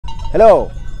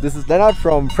Hello, this is Lennart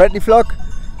from Friendly Flock,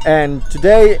 and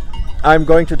today I'm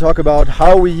going to talk about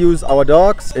how we use our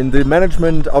dogs in the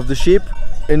management of the sheep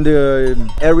in the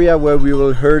area where we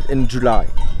will herd in July.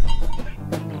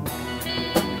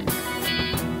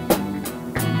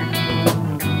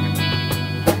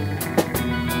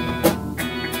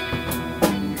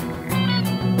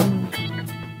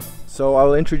 So I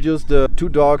will introduce the two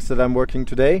dogs that I'm working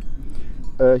today.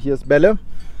 Here's Belle.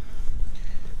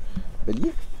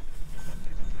 Belly.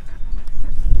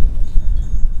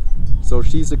 So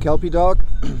she's a Kelpie dog,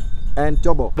 and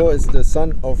Turbo is the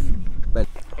son of Belle.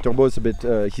 Turbo is a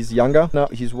bit, he's younger now,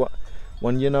 he's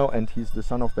 1 year now, and he's the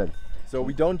son of Belle. So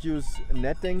we don't use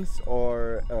nettings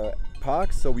or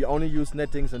parks, so we only use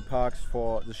nettings and parks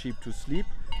for the sheep to sleep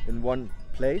in one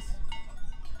place.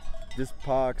 These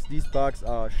parks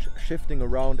are shifting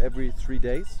around every 3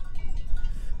 days.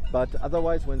 But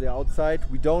otherwise, when they're outside,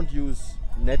 we don't use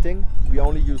netting, we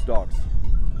only use dogs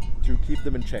to keep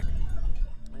them in check.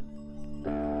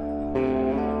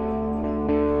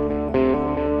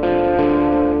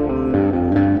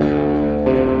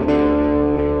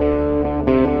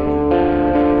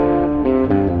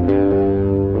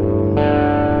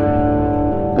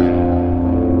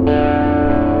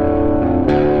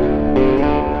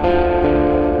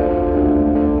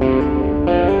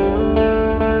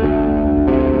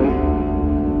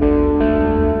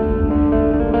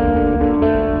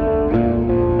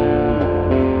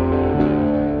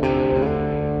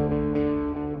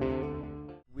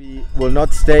 Will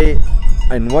not stay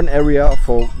in one area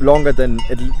for longer than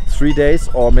 3 days,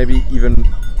 or maybe even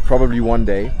probably 1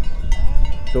 day.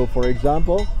 So for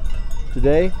example,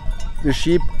 today the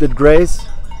sheep did graze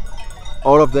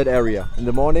all of that area. In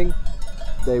the morning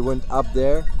they went up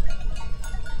there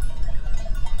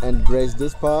and grazed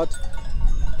this part,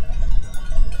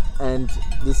 and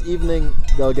this evening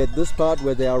they'll get this part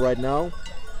where they are right now,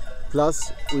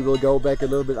 plus we will go back a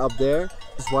little bit up there.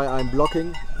 That's why I'm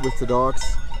blocking with the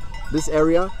dogs this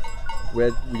area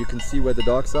where you can see where the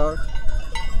dogs are,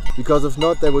 because if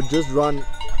not they would just run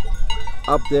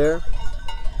up there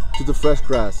to the fresh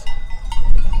grass.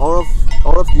 All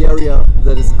of the area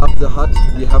that is up the hut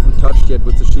we haven't touched yet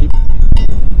with the sheep,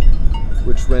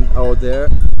 which went out there,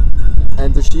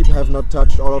 and the sheep have not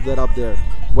touched all of that up there.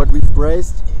 What we've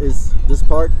grazed is this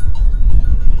part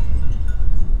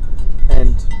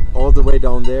and all the way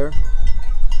down there.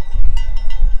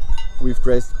 We've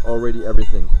grazed already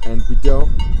everything, and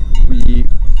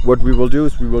what we will do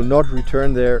is we will not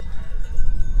return there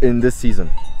in this season.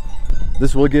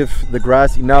 This will give the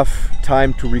grass enough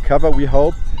time to recover, we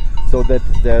hope, so that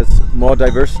there's more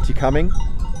diversity coming.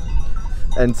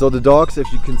 And so the dogs,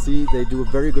 if you can see, they do a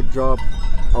very good job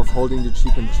of holding the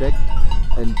sheep in check,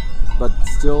 but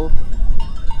still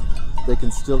they can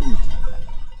still eat.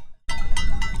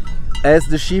 As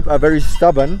the sheep are very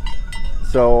stubborn,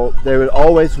 so they will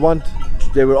always want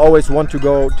to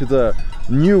go to the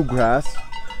new grass,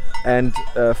 and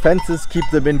fences keep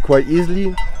them in quite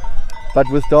easily. But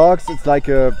with dogs it's like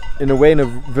in a way a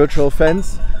virtual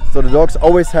fence, so the dogs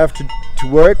always have to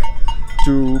work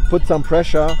to put some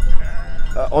pressure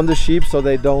on the sheep so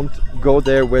they don't go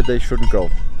there where they shouldn't go.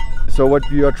 So what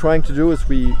we are trying to do is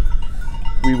we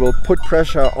will put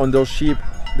pressure on those sheep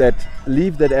that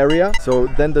leave that area, so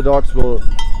then the dogs will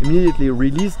immediately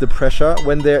release the pressure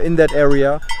when they're in that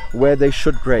area where they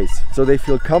should graze. So they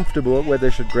feel comfortable where they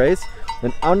should graze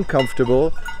and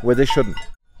uncomfortable where they shouldn't.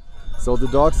 So the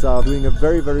dogs are doing a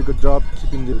very good job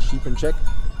keeping the sheep in check.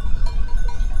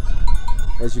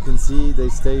 As you can see, they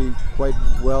stay quite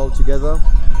well together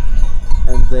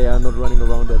and they are not running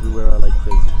around everywhere like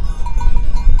crazy.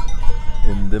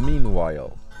 In the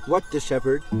meanwhile, what the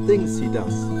shepherd thinks he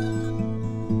does.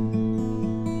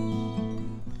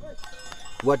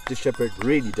 What the shepherd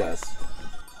really does.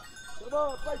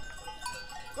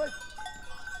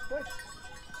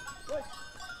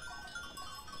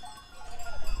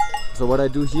 So what I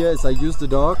do here is I use the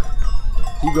dog,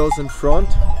 he goes in front,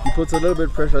 he puts a little bit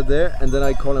of pressure there, and then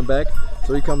I call him back,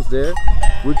 so he comes there,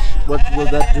 what will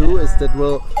that do is that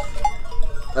will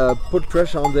put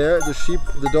pressure on there.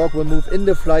 The dog will move in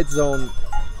the flight zone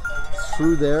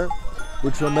through there,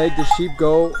 which will make the sheep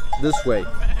go this way.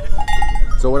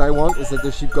 So what I want is that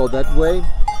the sheep go that way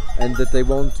and that they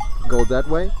won't go that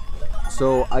way.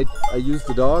 So I use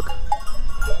the dog,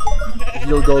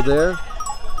 he'll go there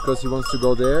because he wants to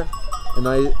go there, and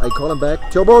I call him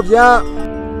back, Turbo, viens!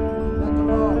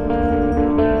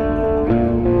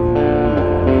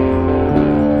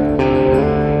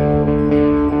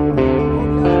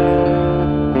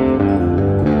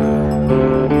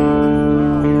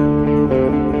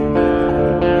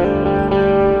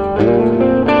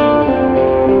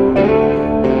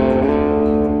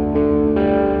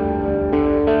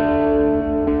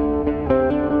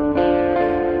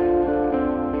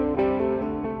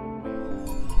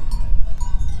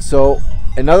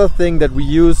 Another thing that we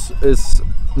use is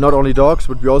not only dogs,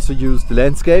 but we also use the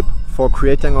landscape for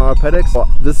creating our paddocks.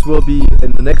 This will be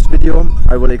in the next video.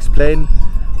 I will explain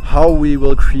how we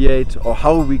will create, or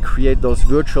how we create those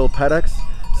virtual paddocks,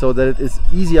 so that it is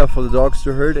easier for the dogs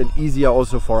to herd and easier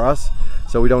also for us,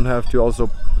 so we don't have to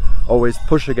also always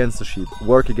push against the sheep,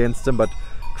 work against them, but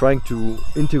trying to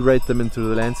integrate them into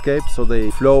the landscape so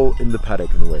they flow in the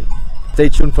paddock in a way. Stay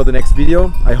tuned for the next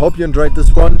video. I hope you enjoyed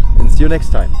this one, and see you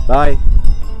next time. Bye!